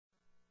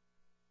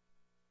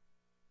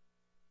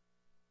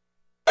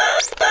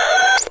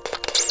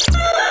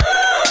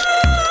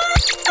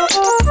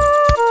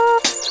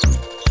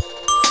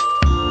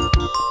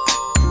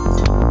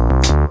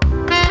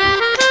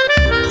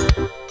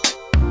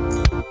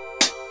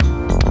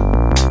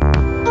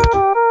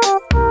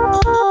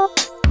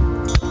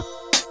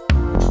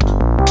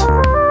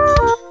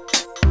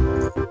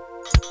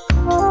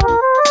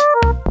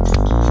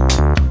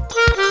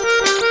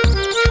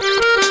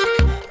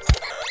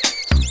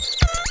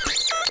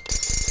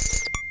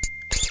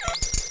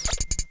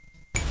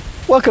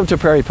Welcome to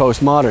Prairie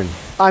Postmodern.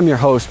 I'm your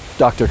host,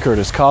 Dr.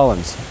 Curtis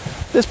Collins.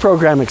 This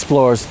program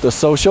explores the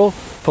social,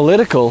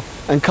 political,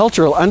 and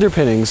cultural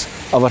underpinnings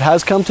of what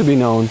has come to be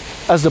known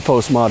as the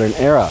postmodern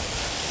era.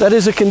 That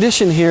is a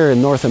condition here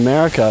in North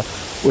America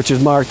which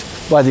is marked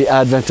by the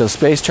advent of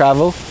space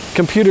travel,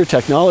 computer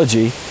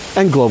technology,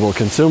 and global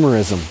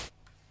consumerism.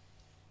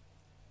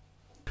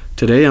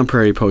 Today on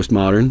Prairie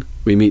Postmodern,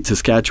 we meet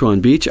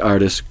Saskatchewan beach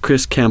artist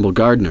Chris Campbell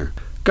Gardiner.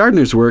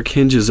 Gardiner's work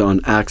hinges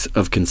on acts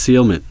of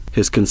concealment.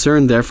 His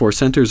concern therefore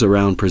centers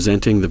around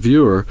presenting the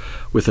viewer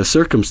with a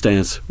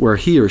circumstance where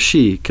he or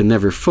she can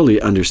never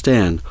fully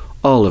understand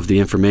all of the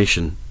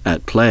information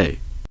at play.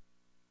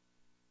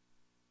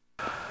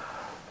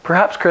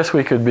 Perhaps, Chris,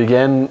 we could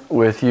begin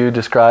with you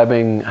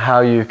describing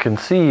how you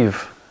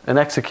conceive and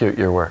execute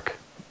your work.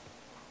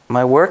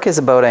 My work is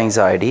about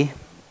anxiety,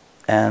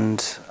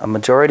 and a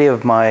majority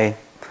of my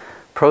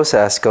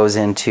process goes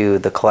into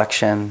the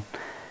collection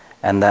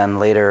and then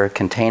later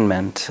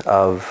containment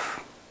of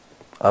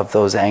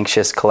those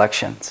anxious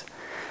collections.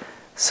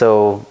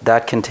 So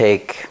that can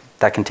take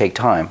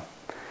time,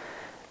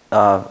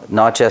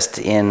 not just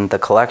in the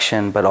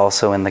collection but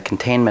also in the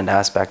containment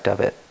aspect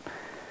of it.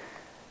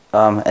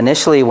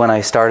 Initially, when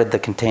I started the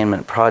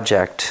containment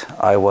project,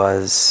 I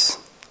was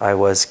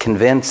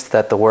convinced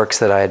that the works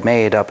that I had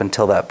made up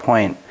until that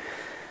point,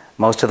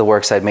 most of the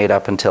works I'd made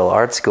up until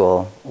art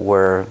school,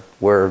 were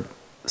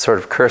sort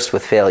of cursed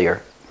with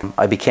failure.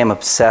 I became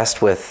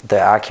obsessed with the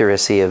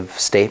accuracy of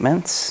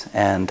statements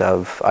and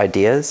of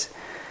ideas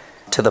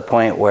to the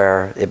point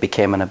where it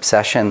became an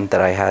obsession that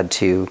I had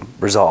to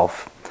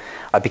resolve.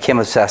 I became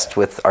obsessed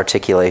with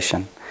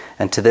articulation,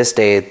 and to this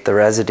day the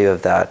residue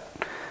of that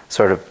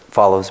sort of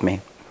follows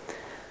me.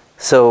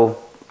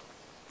 So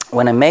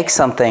when I make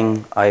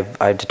something, I've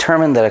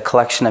determined that a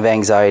collection of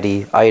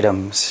anxiety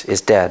items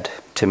is dead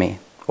to me,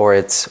 or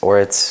it's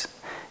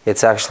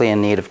actually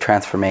in need of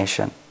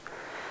transformation.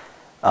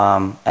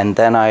 And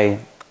then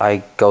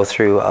I go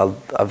through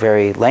a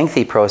very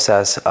lengthy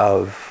process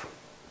of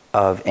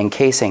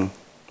encasing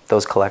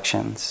those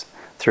collections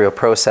through a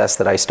process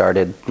that I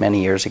started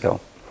many years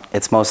ago.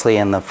 It's mostly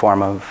in the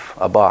form of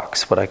a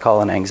box, what I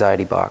call an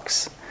anxiety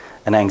box,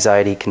 an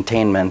anxiety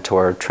containment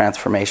or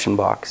transformation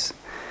box.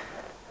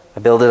 I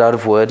build it out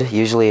of wood.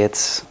 Usually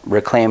it's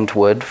reclaimed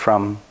wood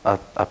from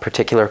a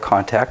particular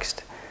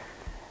context.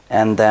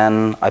 And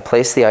then I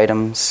place the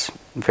items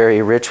very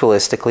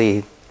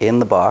ritualistically in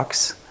the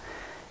box,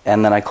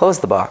 and then I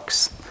close the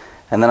box.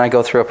 And then I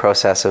go through a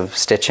process of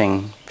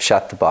stitching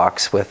shut the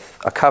box with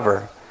a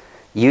cover,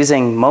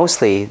 using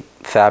mostly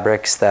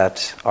fabrics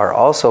that are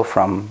also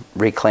from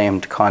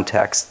reclaimed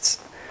contexts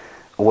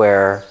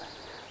where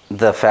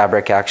the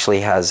fabric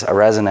actually has a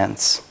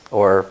resonance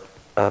or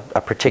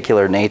a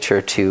particular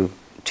nature to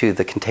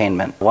the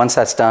containment. Once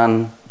that's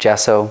done,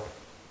 gesso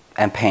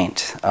and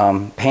paint.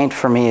 Paint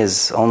for me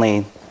is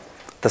only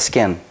the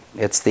skin.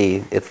 It's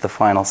the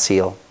final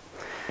seal.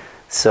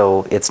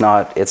 So it's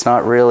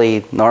not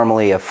really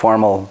normally a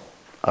formal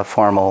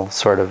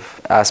sort of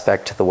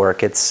aspect to the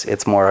work.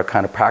 It's more a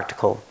kind of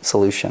practical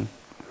solution.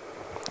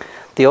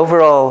 The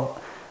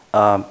overall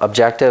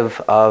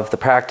objective of the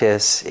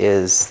practice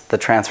is the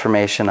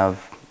transformation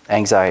of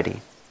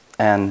anxiety,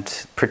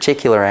 and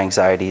particular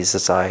anxieties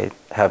as I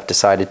have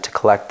decided to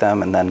collect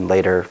them and then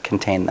later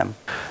contain them.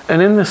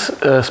 And in this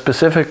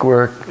specific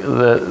work,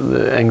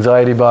 the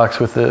anxiety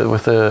box with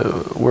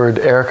the word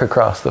Eric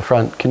across the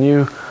front, can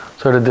you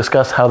sort of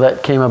discuss how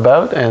that came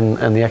about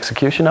and the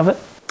execution of it?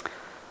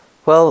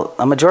 Well,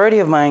 a majority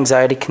of my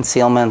anxiety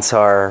concealments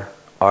are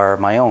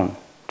my own.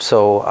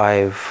 So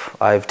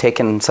I've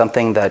taken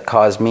something that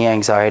caused me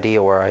anxiety,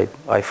 or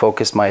I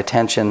focused my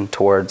attention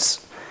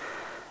towards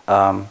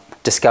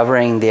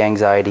discovering the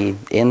anxiety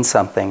in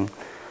something,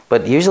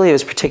 but usually it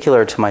was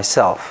particular to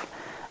myself.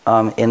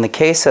 In the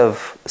case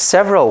of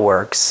several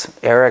works,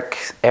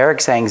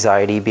 Eric's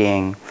anxiety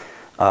being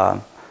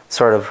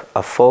sort of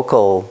a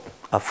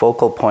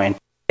focal point,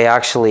 I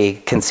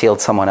actually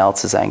concealed someone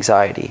else's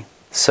anxiety.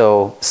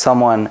 So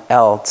someone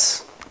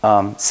else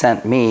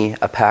sent me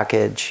a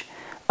package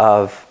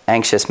of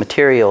anxious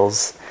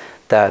materials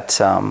that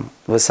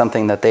was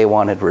something that they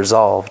wanted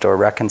resolved or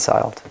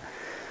reconciled.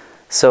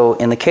 So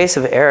in the case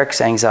of Eric's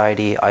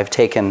anxiety, I've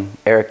taken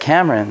Eric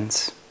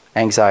Cameron's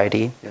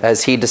anxiety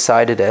as he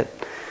decided it,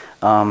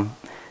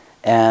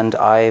 and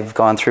I've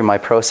gone through my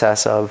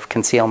process of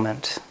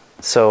concealment.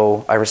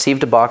 So I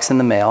received a box in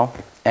the mail,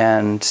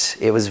 and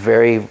it was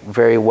very,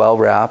 very well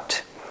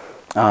wrapped,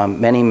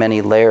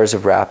 many layers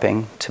of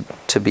wrapping,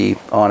 to be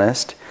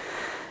honest,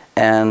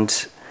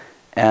 and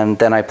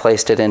then I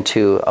placed it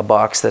into a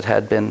box that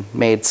had been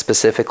made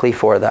specifically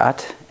for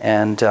that,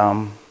 and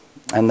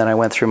then I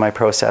went through my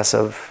process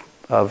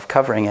of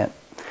covering it.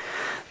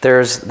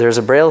 There's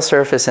a braille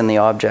surface in the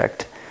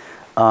object.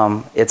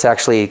 It's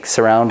actually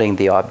surrounding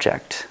the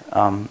object.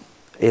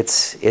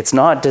 It's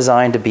not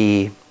designed to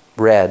be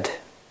read.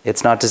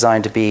 It's not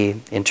designed to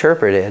be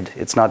interpreted.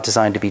 It's not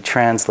designed to be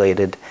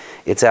translated.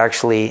 It's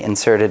actually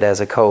inserted as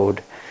a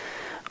code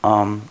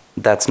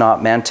that's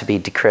not meant to be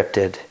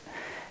decrypted.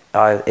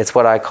 it's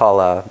what I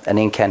call an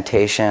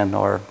incantation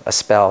or a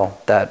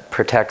spell that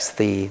protects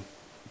the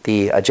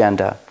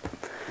agenda.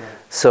 Right.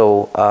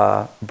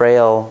 So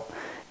Braille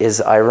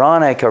is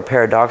ironic or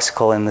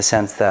paradoxical in the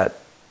sense that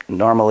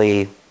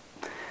normally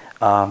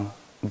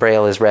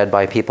Braille is read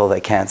by people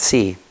that can't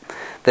see.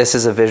 This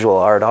is a visual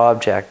art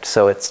object,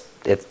 so it's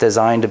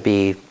designed to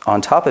be,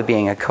 on top of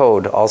being a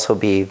code, also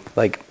be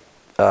like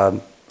a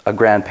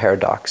grand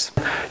paradox.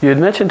 You had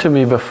mentioned to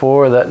me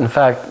before that, in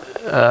fact,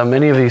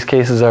 many of these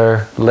cases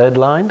are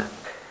lead-lined?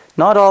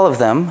 Not all of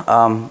them,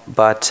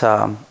 but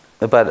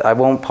I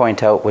won't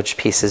point out which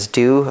pieces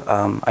do.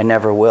 I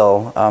never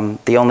will.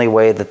 The only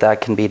way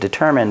that can be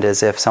determined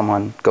is if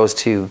someone goes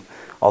to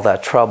all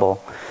that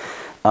trouble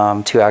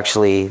to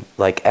actually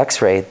like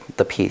X-ray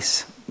the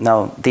piece.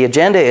 Now, the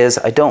agenda is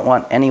I don't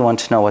want anyone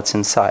to know what's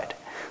inside.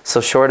 So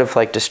short of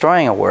like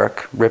destroying a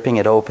work, ripping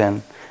it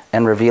open,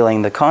 and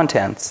revealing the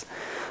contents,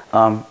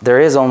 there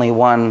is only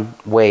one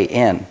way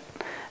in,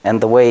 and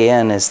the way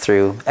in is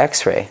through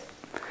X-ray.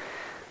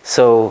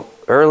 So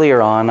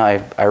earlier on,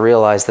 I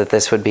realized that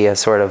this would be a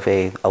sort of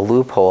a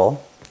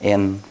loophole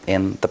in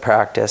the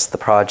practice, the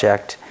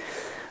project.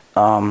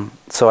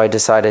 So I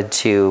decided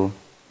to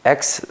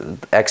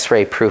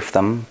X-ray proof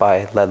them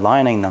by lead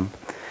lining them.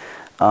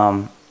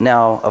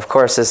 Now, of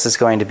course, this is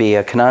going to be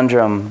a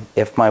conundrum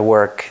if my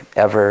work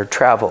ever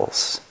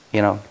travels,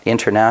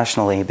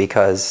 internationally,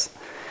 because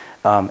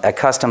at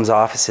customs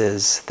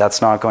offices,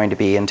 that's not going to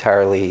be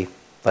entirely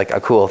like a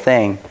cool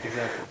thing.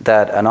 Exactly.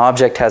 That an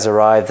object has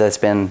arrived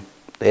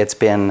it's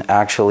been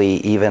actually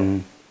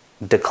even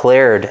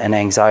declared an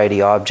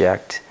anxiety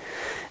object,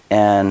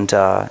 and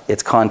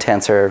its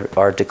contents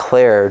are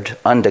declared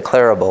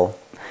undeclarable.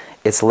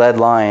 It's lead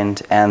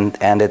lined, and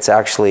it's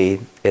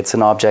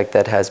an object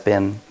that has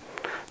been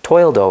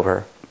toiled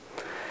over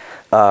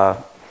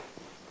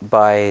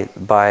by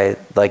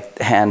like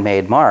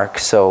handmade mark.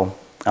 So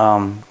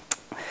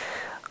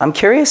I'm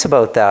curious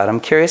about that. I'm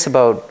curious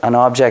about an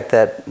object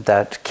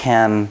that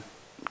can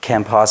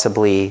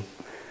possibly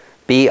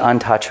be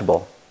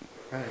untouchable,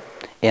 right,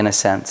 in a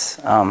sense,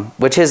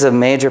 which is a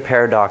major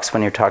paradox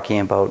when you're talking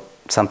about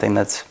something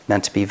that's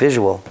meant to be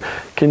visual.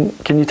 Can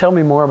you tell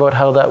me more about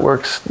how that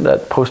works,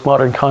 that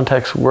postmodern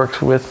context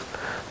works with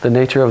the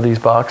nature of these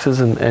boxes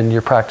and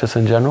your practice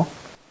in general?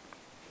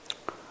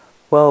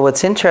 Well,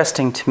 what's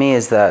interesting to me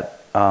is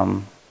that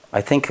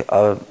I think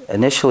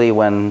initially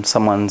when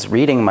someone's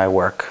reading my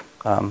work,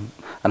 an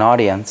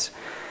audience,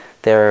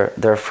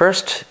 their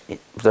first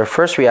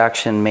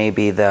reaction may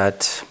be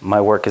that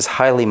my work is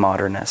highly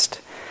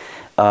modernist,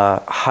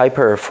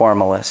 hyper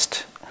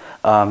formalist,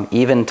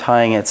 even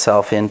tying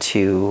itself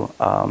into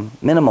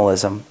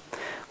minimalism,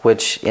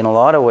 which in a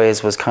lot of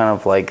ways was kind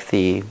of like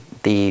the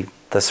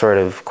sort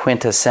of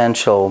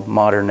quintessential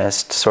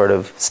modernist sort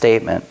of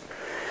statement.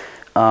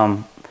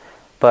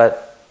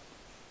 But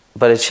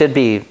it should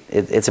be.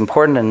 It's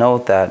important to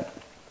note that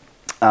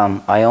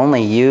I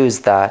only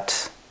use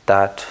that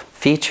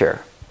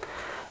feature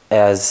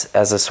as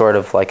a sort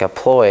of like a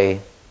ploy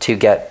to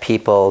get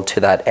people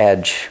to that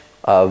edge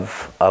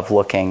of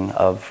looking,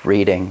 of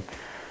reading.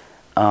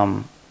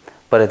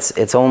 But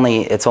it's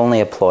only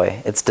a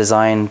ploy. It's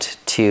designed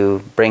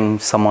to bring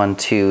someone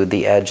to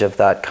the edge of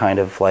that kind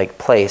of like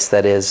place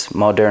that is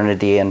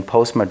modernity and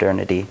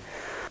postmodernity.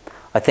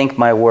 I think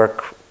my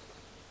work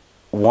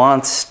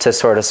wants to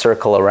sort of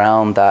circle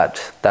around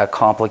that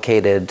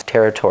complicated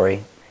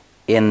territory,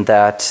 in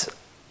that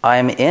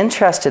I'm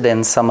interested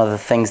in some of the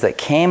things that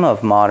came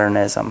of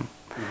modernism.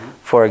 Mm-hmm.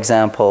 For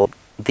example,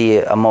 the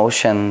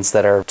emotions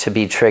that are to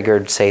be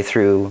triggered, say,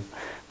 through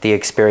the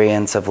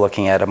experience of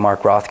looking at a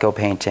Mark Rothko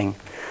painting,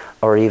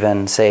 or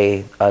even,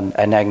 say,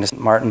 an Agnes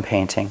Martin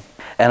painting.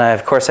 And I,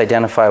 of course,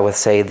 identify with,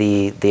 say,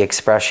 the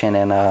expression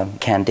in a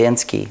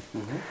Kandinsky.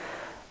 Mm-hmm.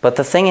 But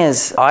the thing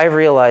is, I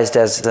realized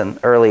as an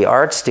early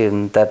art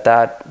student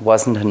that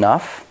wasn't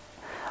enough.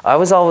 I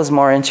was always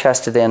more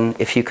interested in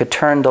if you could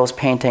turn those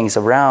paintings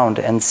around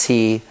and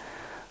see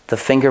the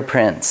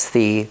fingerprints,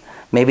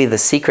 maybe the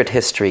secret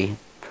history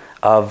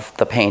of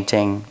the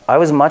painting. I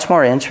was much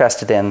more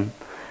interested in,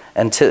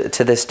 and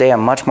to this day,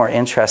 I'm much more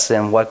interested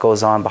in what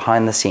goes on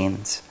behind the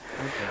scenes.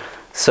 Okay.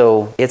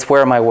 So it's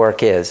where my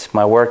work is.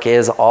 My work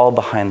is all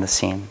behind the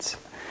scenes.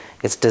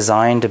 It's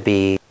designed to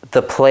be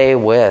the play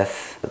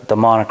with the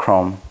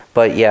monochrome,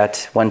 but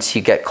yet once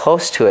you get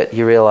close to it,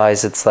 you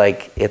realize it's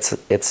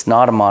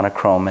not a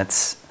monochrome.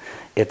 It's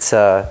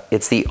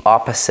the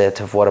opposite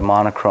of what a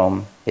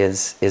monochrome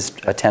is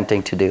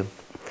attempting to do.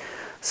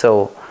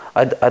 So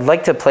I'd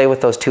like to play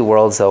with those two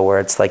worlds, though, where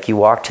it's like you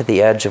walk to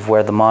the edge of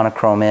where the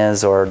monochrome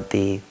is, or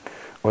the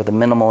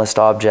minimalist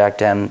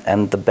object,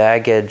 and the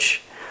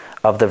baggage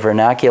of the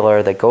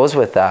vernacular that goes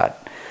with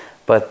that,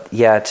 but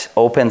yet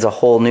opens a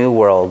whole new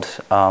world,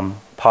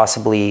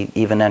 possibly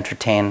even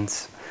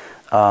entertains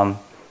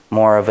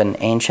more of an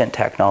ancient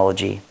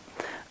technology,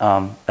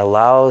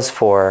 allows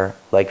for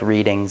like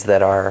readings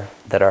that are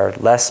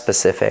less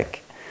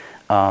specific,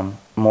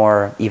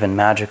 more even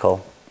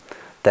magical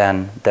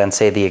than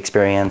say the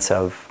experience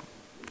of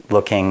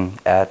looking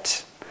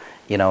at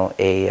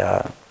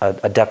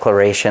a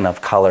declaration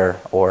of color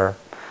or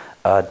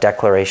a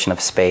declaration of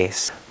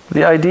space.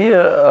 The idea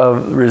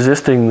of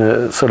resisting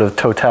the sort of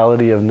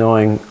totality of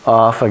knowing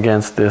off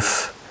against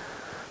this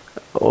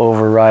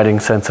overriding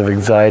sense of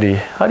anxiety,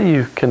 how do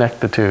you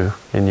connect the two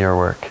in your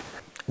work?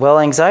 Well,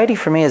 anxiety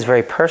for me is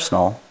very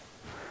personal.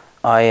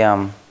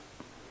 I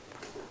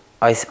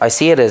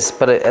see it as,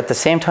 but at the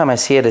same time I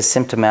see it as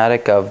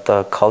symptomatic of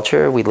the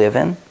culture we live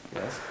in.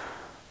 Yes.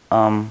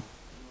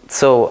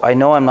 So I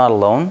know I'm not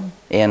alone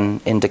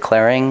in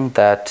declaring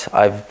that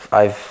I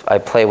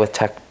play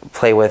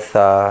with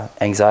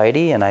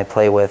anxiety, and I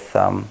play with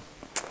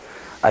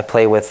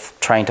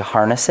trying to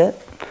harness it,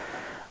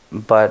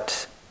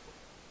 but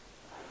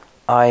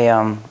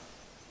I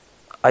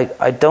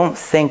don't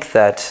think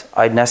that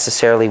I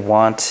necessarily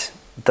want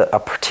a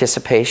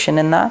participation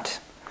in that.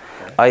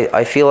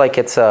 I feel like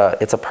it's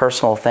a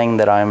personal thing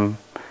that I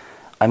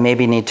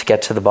maybe need to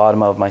get to the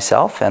bottom of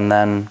myself, and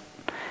then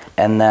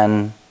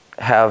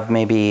have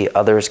maybe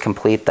others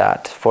complete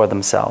that for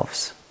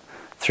themselves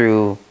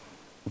through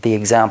the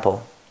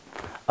example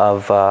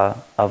of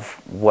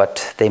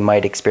what they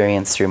might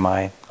experience through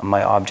my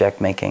object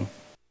making.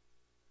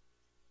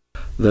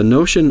 The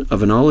notion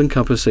of an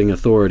all-encompassing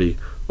authority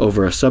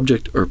over a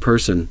subject or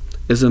person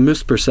is a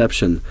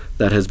misperception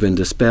that has been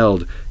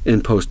dispelled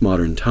in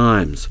postmodern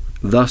times.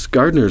 Thus,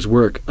 Gardiner's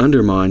work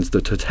undermines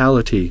the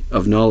totality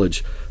of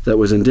knowledge that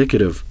was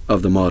indicative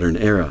of the modern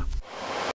era.